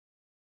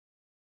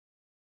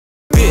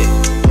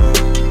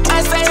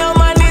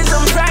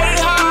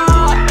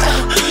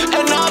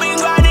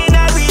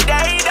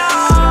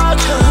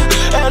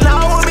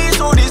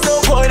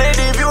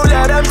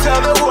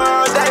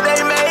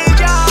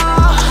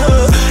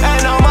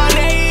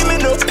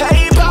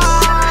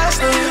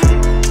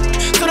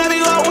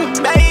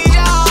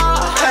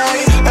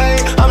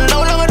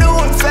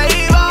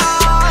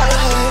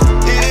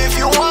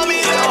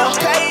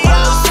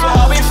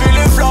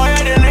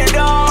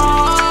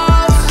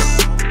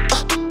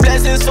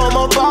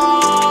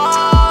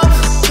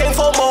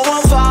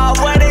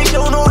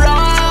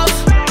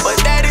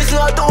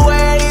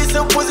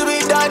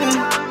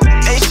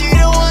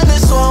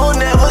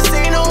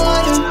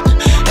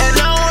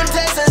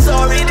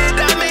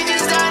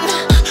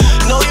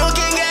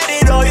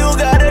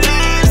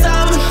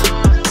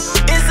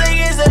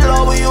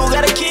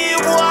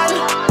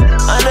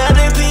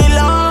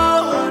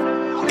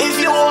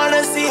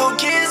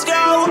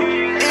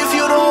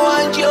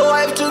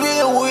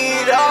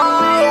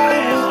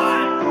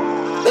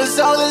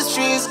how the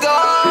streets go.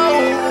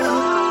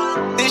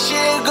 This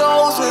shit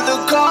goes with the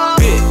car.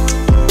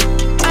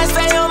 I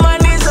stay on my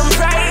knees and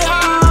pray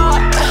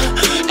hard,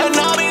 and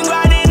I've been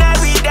grinding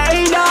every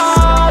day,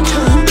 dog.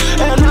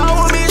 And I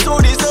would be so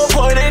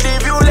disappointed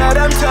if you let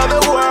them tell the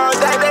world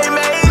that they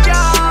made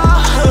ya.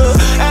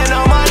 And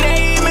all my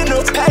name in the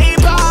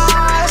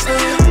papers,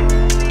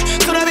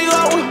 so that we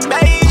go with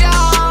major.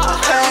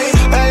 Hey,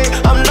 hey,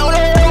 I'm no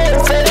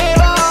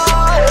favor.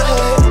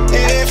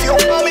 If you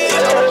want me,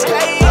 I'll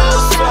pay ya.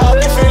 I'll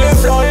be feeling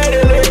flooded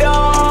in the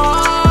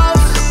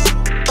doors.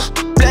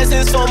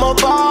 Blessings from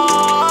above.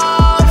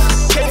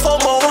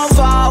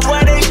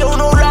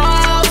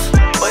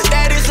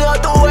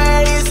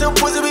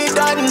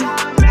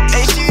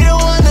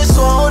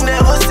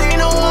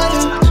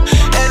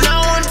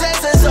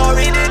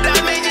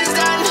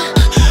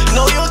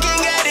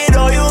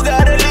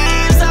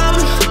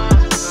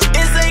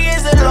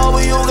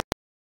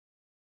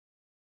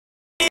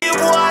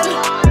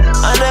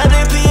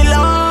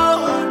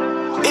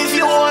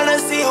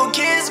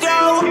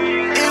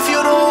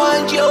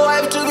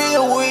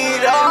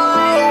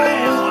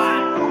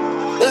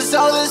 That's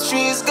how the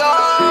streets go.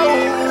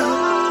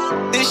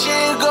 This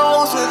shit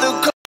goes with the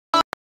car.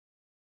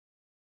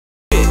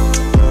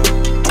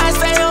 I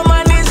stay on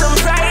my knees and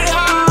pray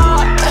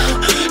hard,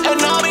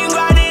 and I've been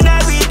grinding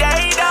every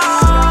day,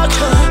 dog.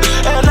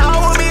 And I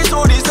would be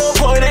so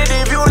disappointed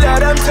if you let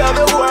them tell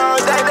the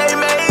world that they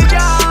made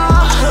ya.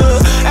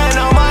 And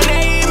all my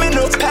name in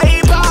the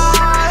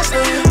papers,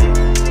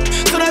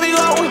 so that we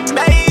go with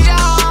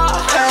major.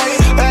 Hey,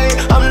 hey,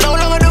 I'm no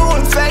longer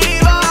doing favors.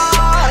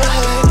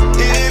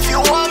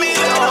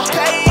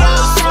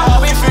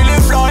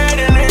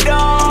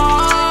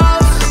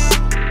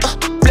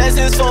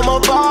 From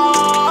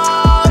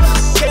above,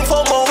 came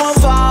from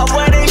 015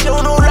 where they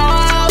show no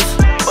love,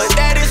 but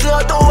that is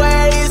not the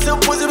way it's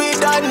supposed to be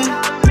done.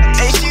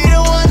 And she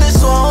the one that's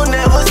won't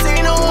never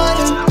see no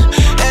one,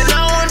 and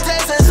I won't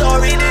test and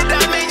sorry the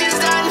damage is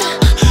done.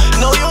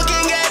 No, you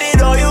can get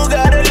it or you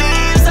gotta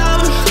leave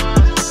some.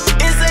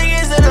 It's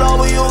against the law,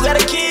 but you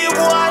gotta keep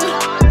one.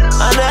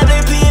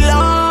 Another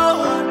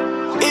pillow.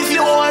 If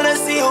you wanna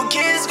see your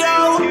kids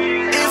grow,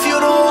 if you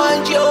don't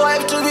want your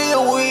wife to be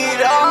a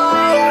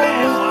widow.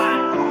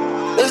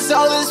 That's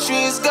how the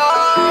streets go.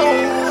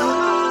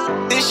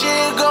 This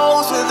shit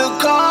goes with the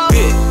car.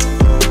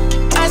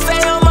 I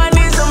stay on my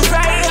knees and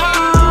pray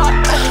hard,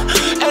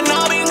 and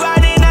I've been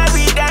grinding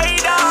every day,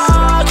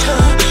 dog.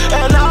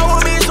 And I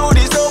would be so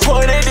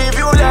disappointed if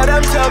you let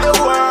them tell the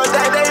world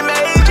that they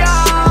made ya.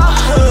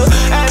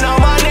 And all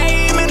my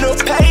name in the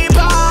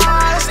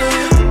papers,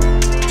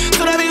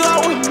 so that we go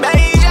with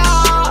major.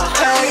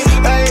 Hey,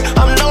 hey,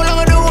 I'm no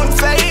longer doing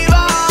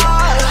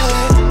favors.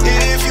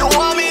 If you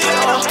want me,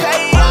 I'll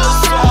pay ya.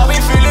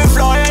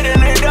 Flooded in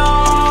the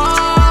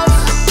doors.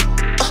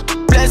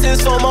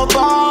 Blessings from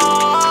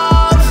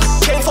above.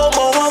 Came from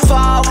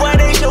 015 where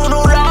they show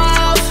no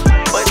love,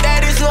 but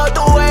that is not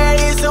the way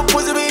it's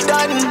supposed to be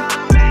done.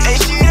 And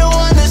she the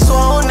one that's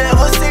won't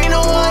never see no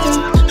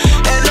one,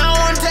 and I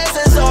won't test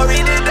and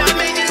sorry the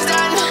damage is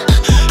done.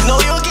 No,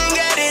 you can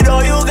get it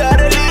or you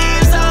gotta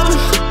leave some.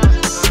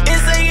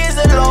 It's against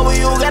the law, but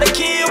you gotta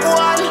keep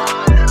one.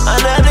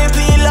 Another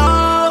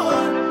pillow.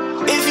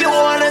 If you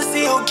wanna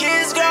see your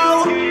kids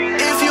grow,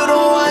 if you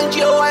don't want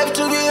your wife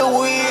to be a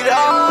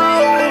widow.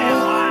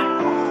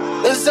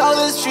 That's how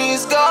the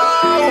streets go.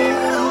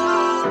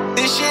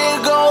 This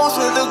shit goes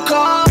with the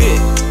car.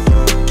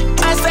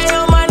 I stay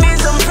on my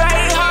knees and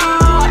pray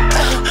hard,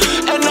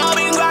 and I've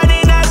been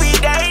grinding every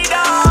day,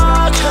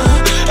 dog.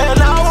 And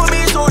I would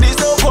be so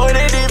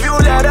disappointed if you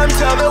let them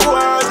tell the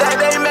world that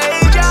they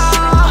made ya.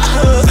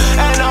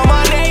 And all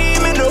my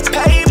name in the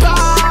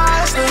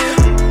papers,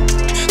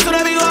 so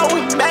that we go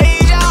with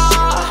major.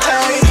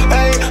 Hey,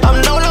 hey, I'm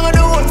no longer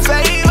doing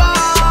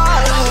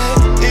favors.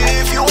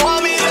 If you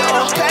want me,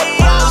 I'll pay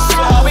ya.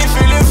 I'll be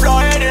feeling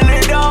flooded in the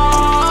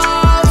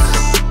doors.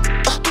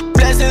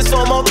 Blessings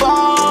from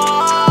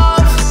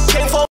above.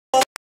 Came from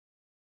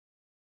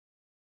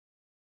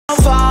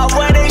 015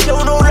 where they show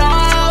no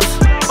love,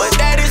 but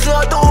that is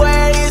not the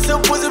way it's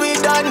supposed to be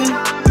done.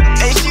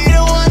 And she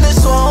the one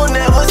that's won't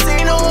never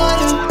see no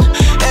one,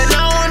 and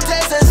I won't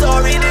test and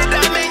sorry the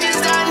damage is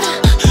done.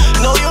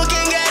 No, you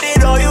can get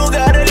it or you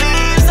gotta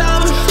leave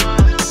some.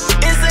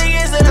 It's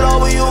against the law,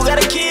 but you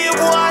gotta keep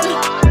one.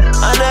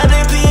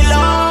 Another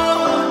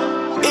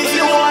pillow. If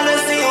you wanna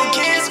see your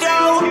kids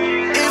grow,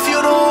 if you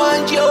don't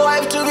want your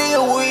wife to be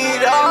a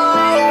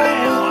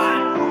widow.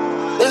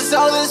 That's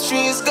how the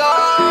streets go.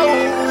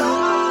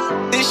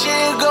 This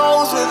shit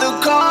goes with the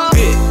car.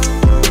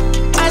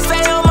 I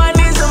stay on my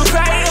knees and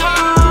pray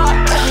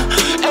hard,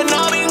 and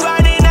I've been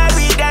grinding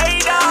every day,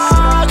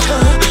 dog.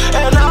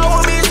 And I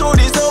would be so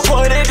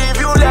disappointed if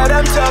you let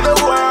them tell the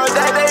world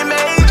that they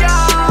made ya.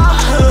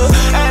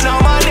 And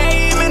all my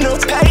name in the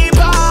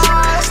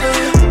papers,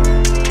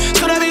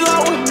 so that we go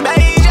with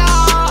major.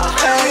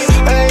 Hey,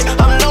 hey,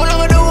 I'm no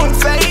longer doing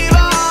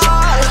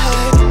favors.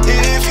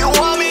 If you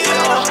want me,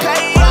 I'll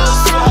pay ya.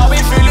 I'll be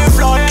feeling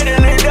flooded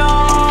in the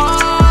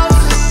doors.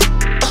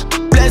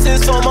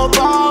 Blessings from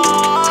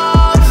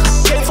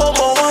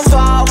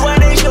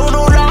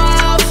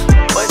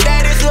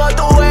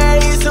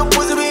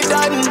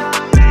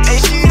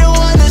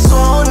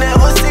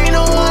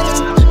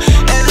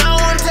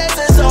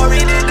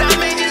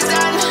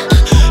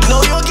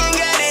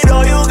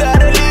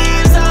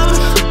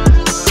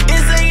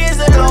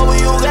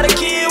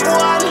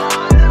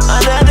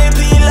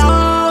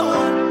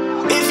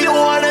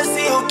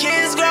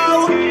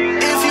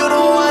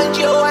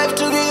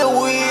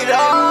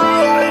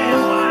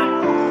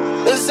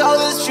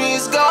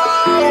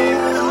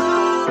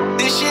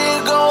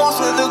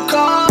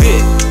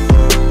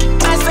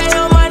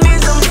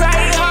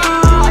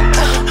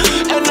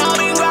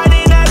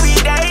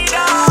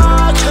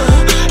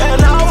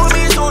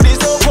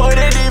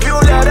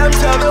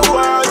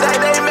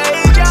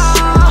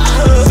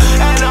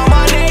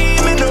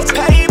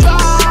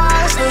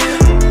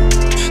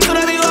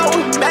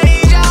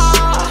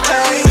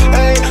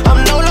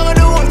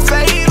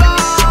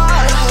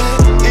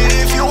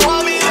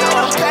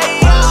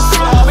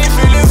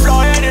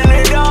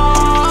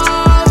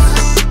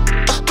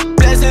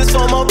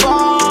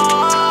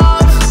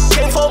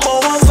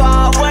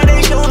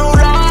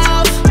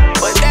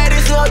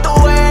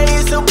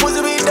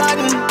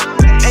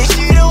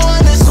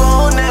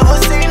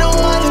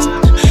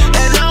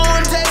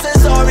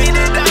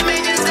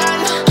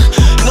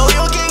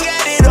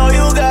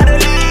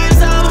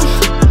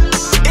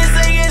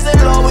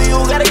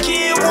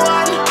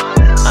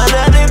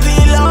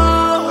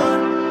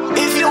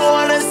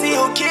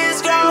your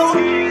kids grow.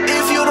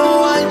 If you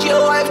don't want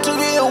your wife to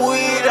be a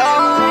widow,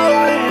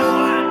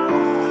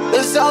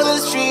 that's how the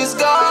streets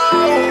go.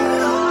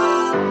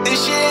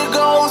 This shit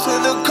goes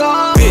with the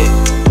car.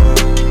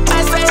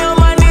 I stay on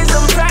my knees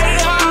and pray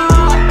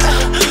hard,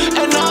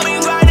 and I've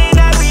been grinding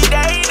every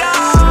day,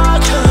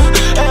 dog.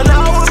 And I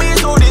would be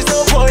so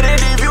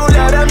disappointed if you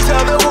let them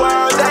tell the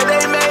world that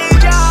they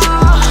made ya.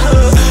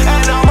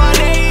 And all my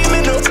name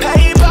in the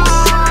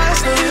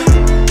papers,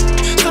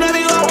 so that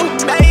they go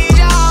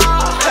major.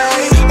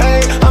 Hey,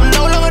 hey, I'm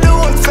no longer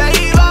doing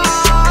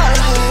favors.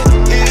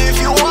 If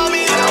you want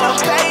me, then I'll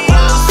pay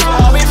ya.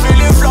 I'll be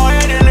feeling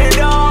Floyd in the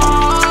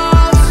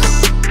dogs.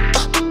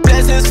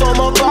 Blessings from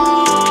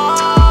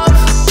above.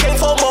 Came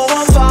from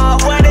over far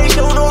where they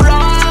show no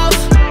love,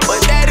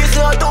 but that is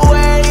not the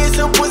way it's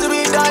supposed to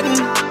be done.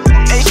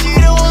 And she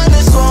the one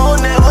that's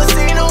wrong, never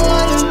seen no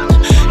one.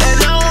 And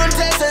I won't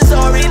text her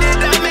sorry that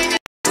I made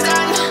it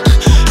done.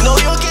 No,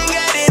 you can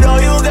get it or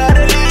you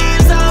gotta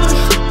leave some.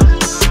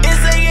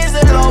 It's against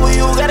the law, but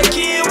you gotta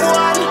keep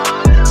one.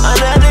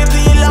 Another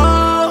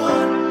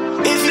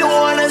pillow. If you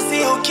wanna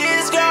see your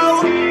kids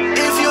grow,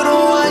 if you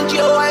don't want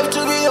your wife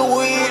to be a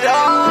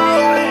widow,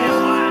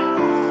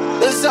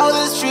 that's how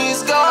the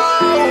streets go.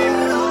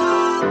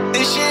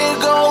 This shit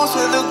goes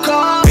with the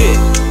car.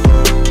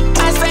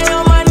 I stay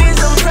on my knees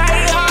and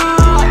pray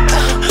hard,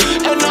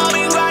 and I've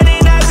been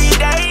grinding every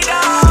day,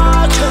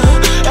 dog.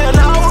 And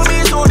I would be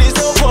so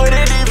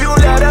disappointed if you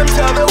let them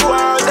tell the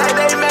world that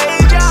they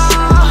made ya.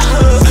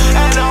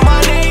 And all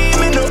my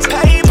name in the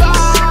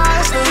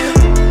papers,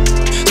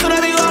 so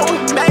that they go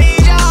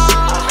major.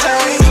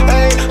 Hey,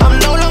 hey, I'm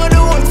no longer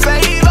doing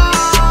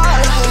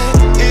favors.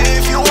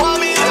 If you want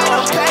me, then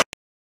I'll pay.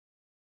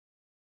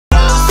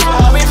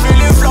 I've been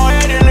feeling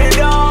Floyd in the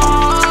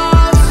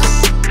dogs.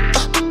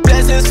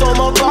 Blessings from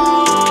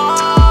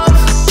above.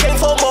 Came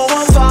from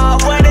over far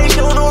where they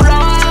show no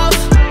love,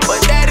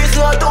 but that is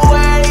not the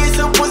way it's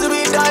supposed to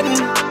be done.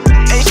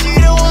 And she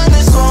the one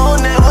that's wrong,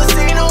 never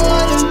seen no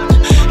one.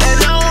 And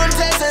I won't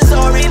text her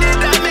sorry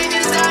that I made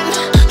it done.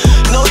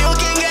 No, you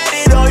can get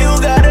it or you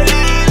gotta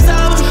leave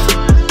some.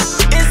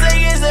 It's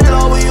against the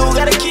law, but you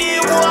gotta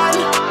keep one.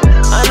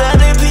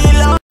 Another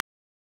pillow.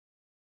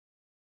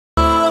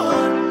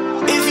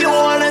 If you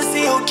wanna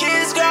see your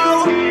kids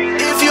grow,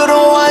 if you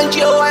don't want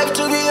your wife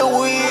to be a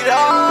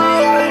widow,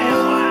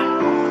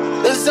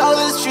 that's how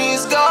the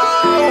streets go.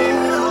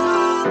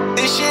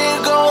 This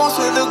shit goes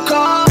with the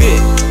car.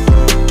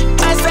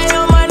 I stay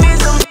on my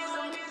knees and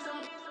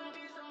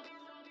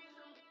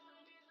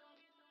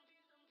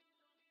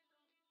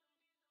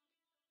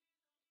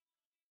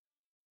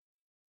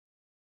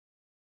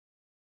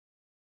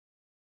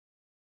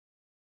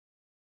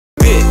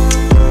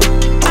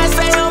I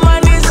stay on my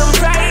knees and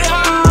pray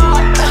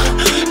hard,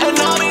 and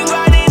I've been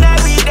grinding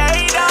every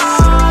day,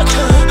 dog.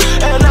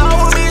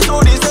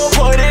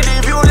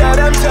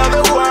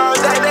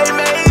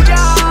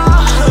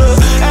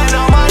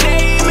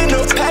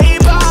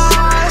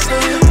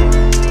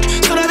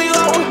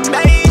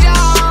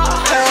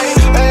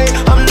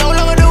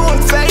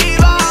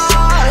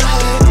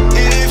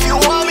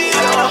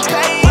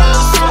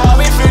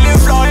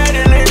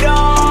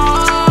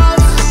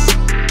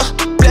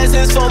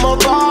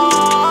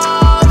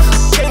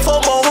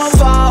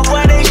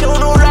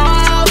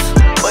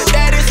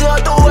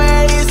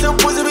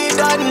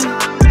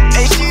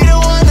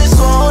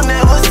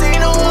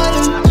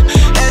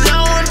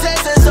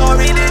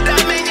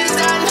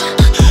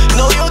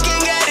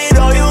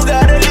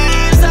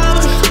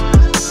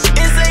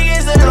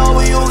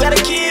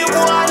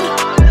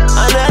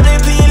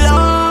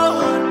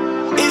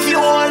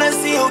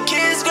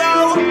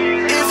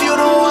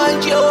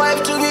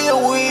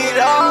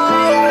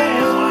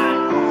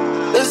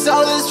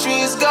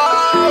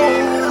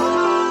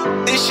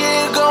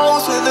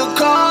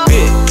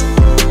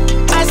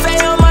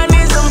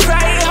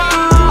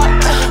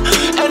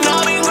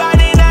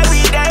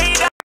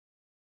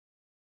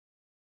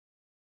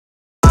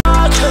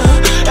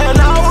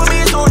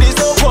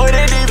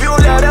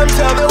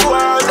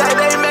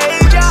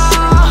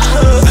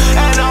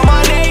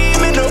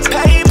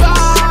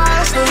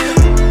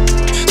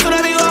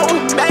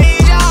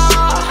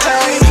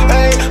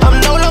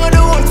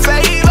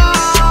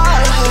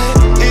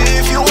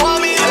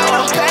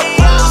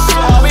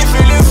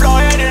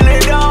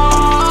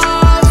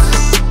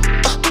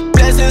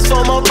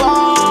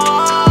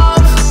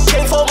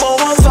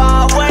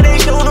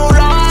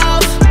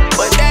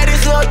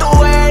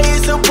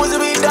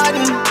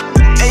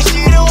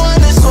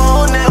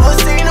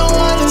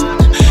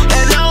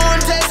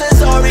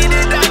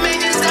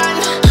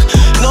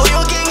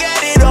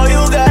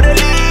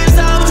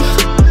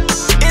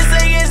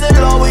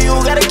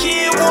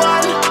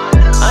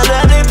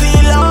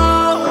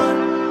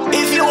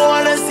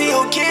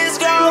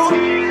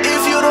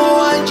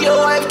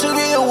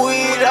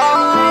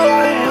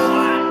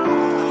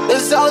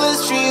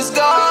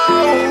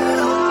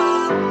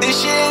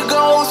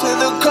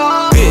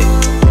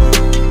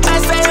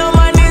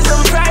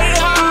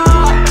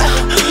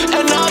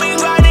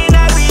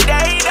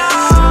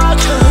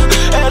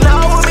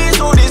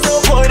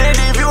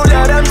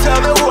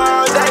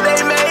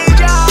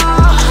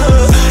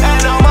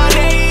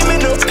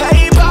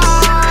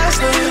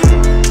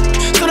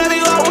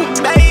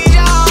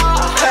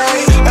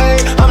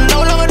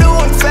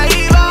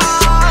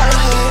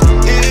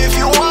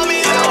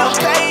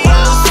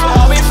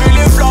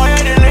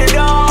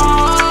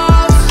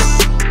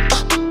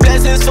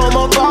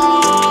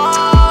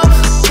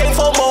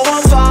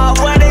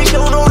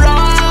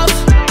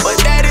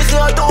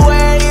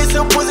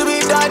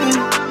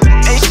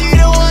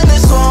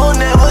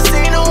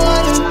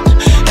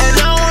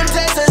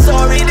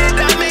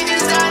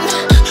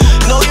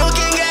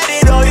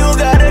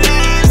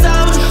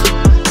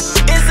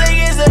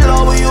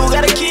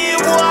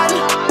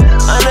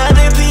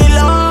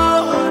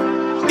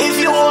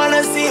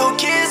 see your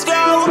kids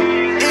grow,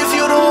 if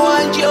you don't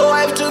want your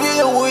wife to be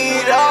a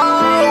widow,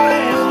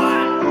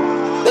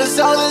 that's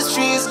how the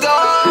streets go.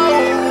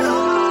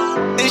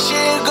 This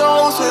shit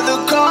goes with the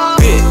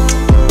carpet.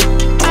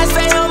 I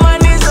stay on my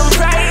knees and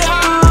pray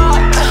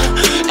hard,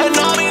 and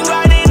I've been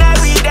grinding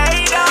every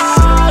day,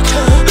 dog.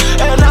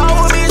 And I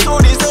would be so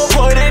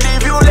disappointed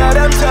if you let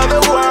them tell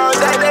the world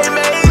that they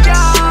made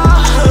ya.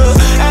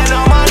 And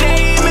all my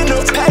name in the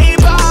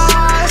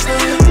papers,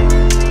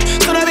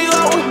 so that we go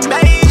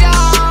major.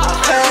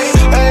 Hey,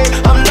 hey,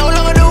 I'm no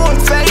longer doing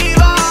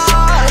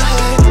favors.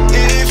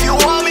 If you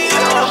want me,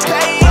 then I'll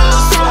pay ya.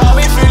 I've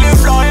been feeling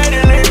flying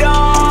in the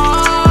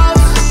dark.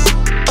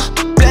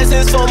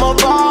 Blessings from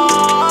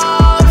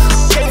above.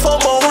 Came from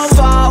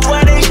 015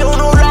 where they show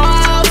no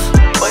love,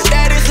 but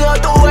that is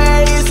not the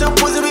way it's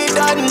supposed to be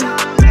done.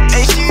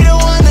 And she the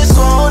one that's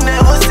wrong,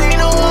 never seen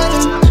no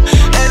one.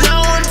 And I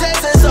won't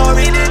test her,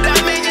 sorry, the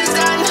damage is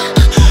done.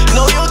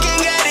 No, you can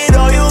get it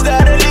or you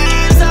gotta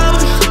leave some.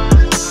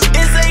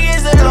 It's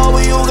against the law,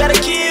 but you gotta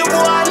keep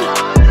one.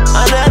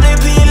 Another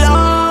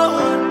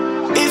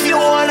pillow. If you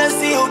wanna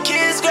see your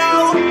kids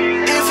grow,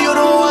 if you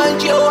don't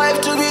want your wife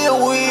to be a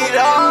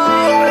widow,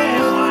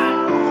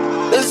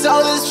 that's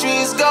how the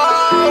streets go.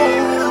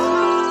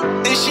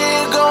 This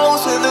shit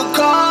goes with the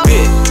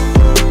carpet.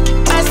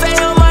 I stay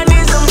on my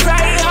knees and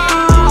pray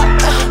hard,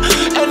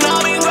 and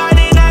I've been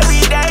grinding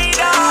every day,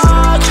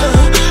 dog.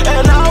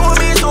 And I would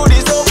be so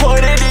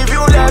disappointed if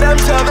you let them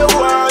tell the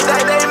world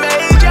that they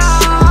made ya.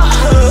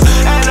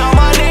 And all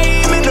my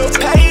name in the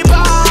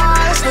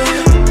papers,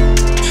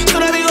 so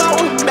that we go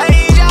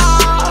major.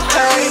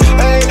 Hey,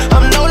 hey,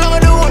 I'm no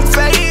longer doing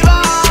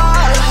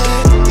favors.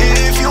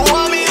 If you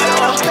want me, then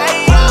I'll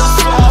pay ya.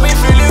 I've been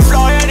feeling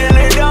flying in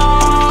the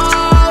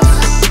dark.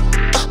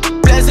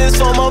 Blessings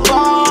from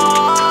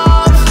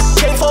above.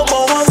 Came from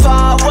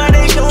 015 where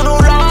they show no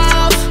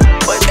love,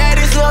 but that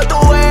is not the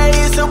way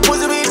it's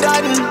supposed to be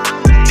done.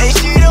 And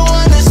she the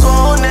one that's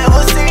wrong,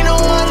 never seen no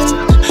one.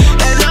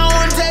 And I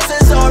won't test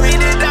her, sorry,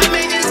 the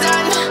damage is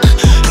done.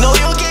 No,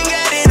 you can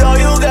get it or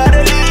you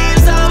gotta leave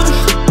some.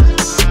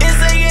 It's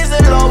against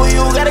the law, but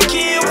you gotta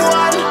keep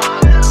one.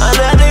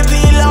 Another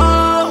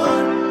pillow.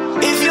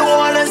 If you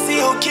wanna see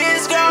your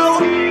kids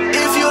grow,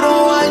 if you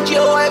don't want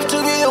your wife to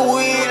be a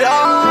widow,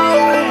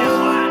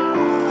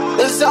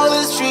 that's how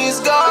the streets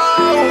go.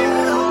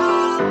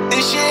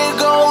 This shit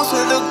goes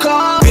with the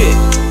carpet.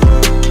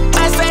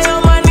 I stay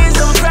on my knees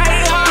and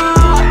pray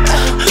hard,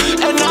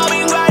 and I've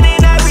been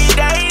grinding every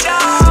day,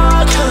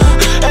 dog.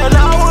 And I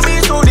would be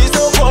so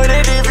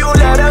disappointed if you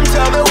let them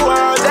tell the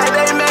world that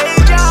they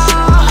made ya.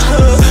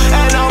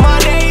 And all my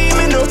name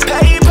in the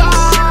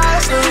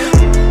papers,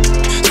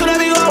 so that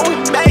we go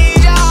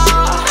major.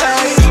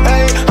 Hey,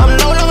 hey, I'm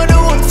no longer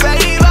doing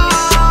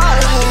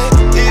favors.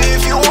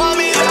 If you want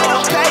me, then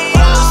I'll pay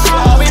ya.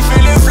 I've been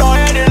feeling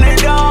flying in the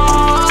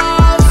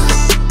dark.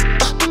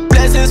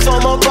 Blessings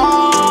from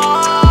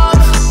above.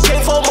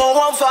 Came from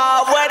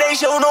 015 where they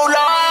show no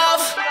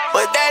love,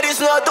 but that is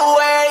not the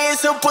way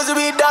it's supposed to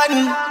be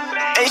done.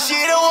 And she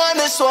the one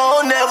that's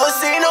wrong, never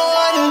seen no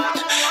one.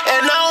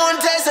 And I won't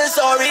test her,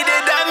 sorry, the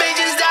damage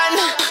is done.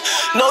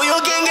 No, you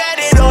can get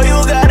it or you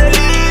gotta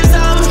leave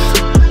some.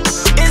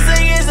 It's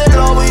against the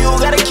law, but you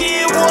gotta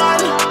keep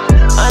one.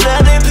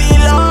 Another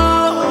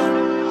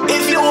pillow.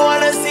 If you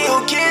wanna see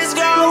your kids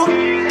grow,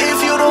 if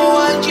you don't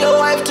want your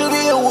wife to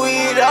be a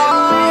widow,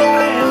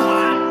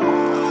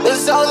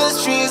 that's how the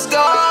streets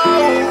go.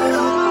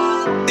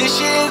 This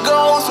shit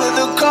goes with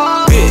the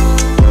carpet.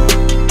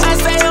 I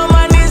stay on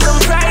my knees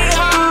and pray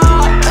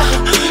hard,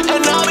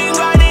 and I've been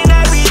grinding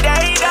every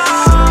day,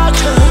 dog.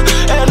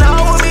 And I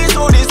would be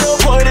so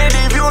disappointed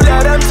if you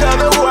let them tell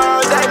the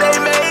world that they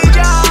made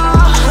ya.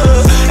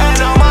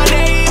 And all my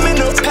name in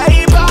the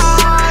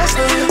papers,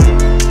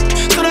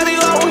 so that we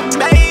go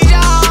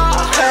major.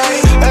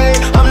 Hey, hey,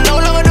 I'm no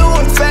longer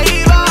doing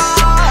favors.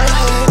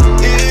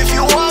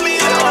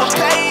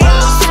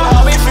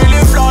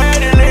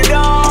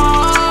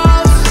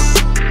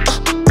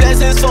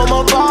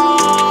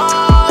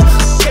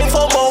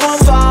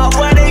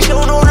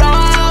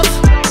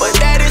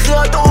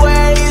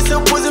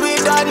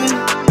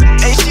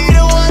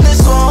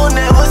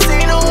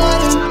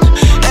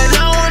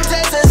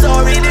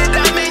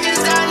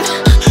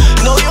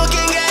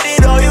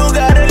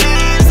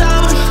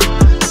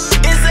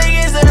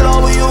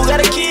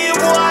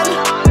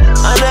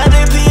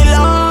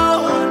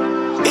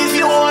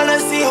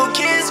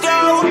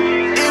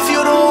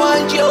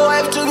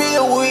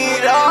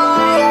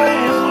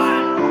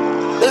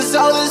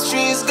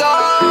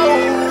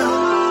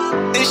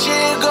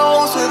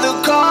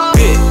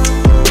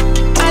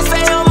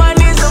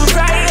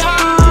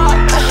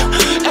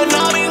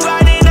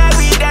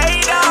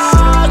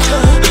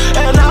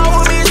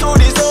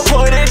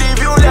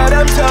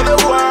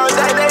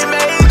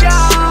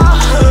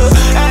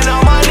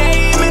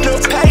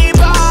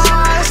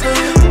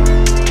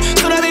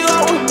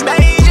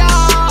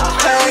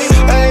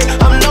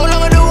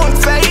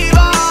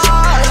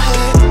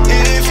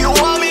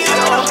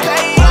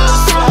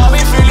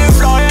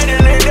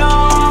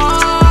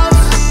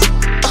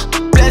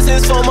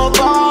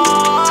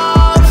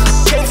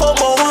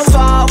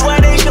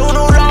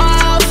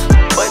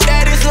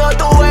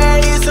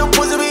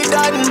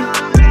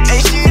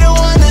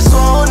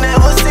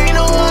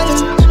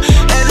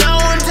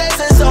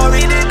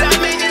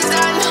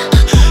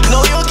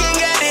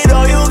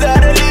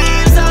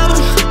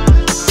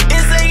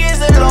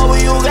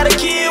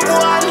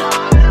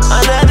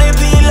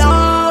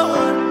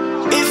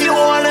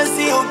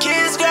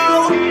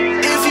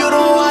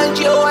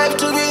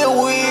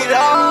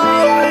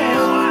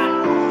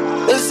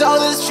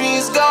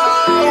 streets go.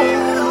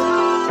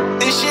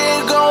 This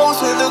shit gon'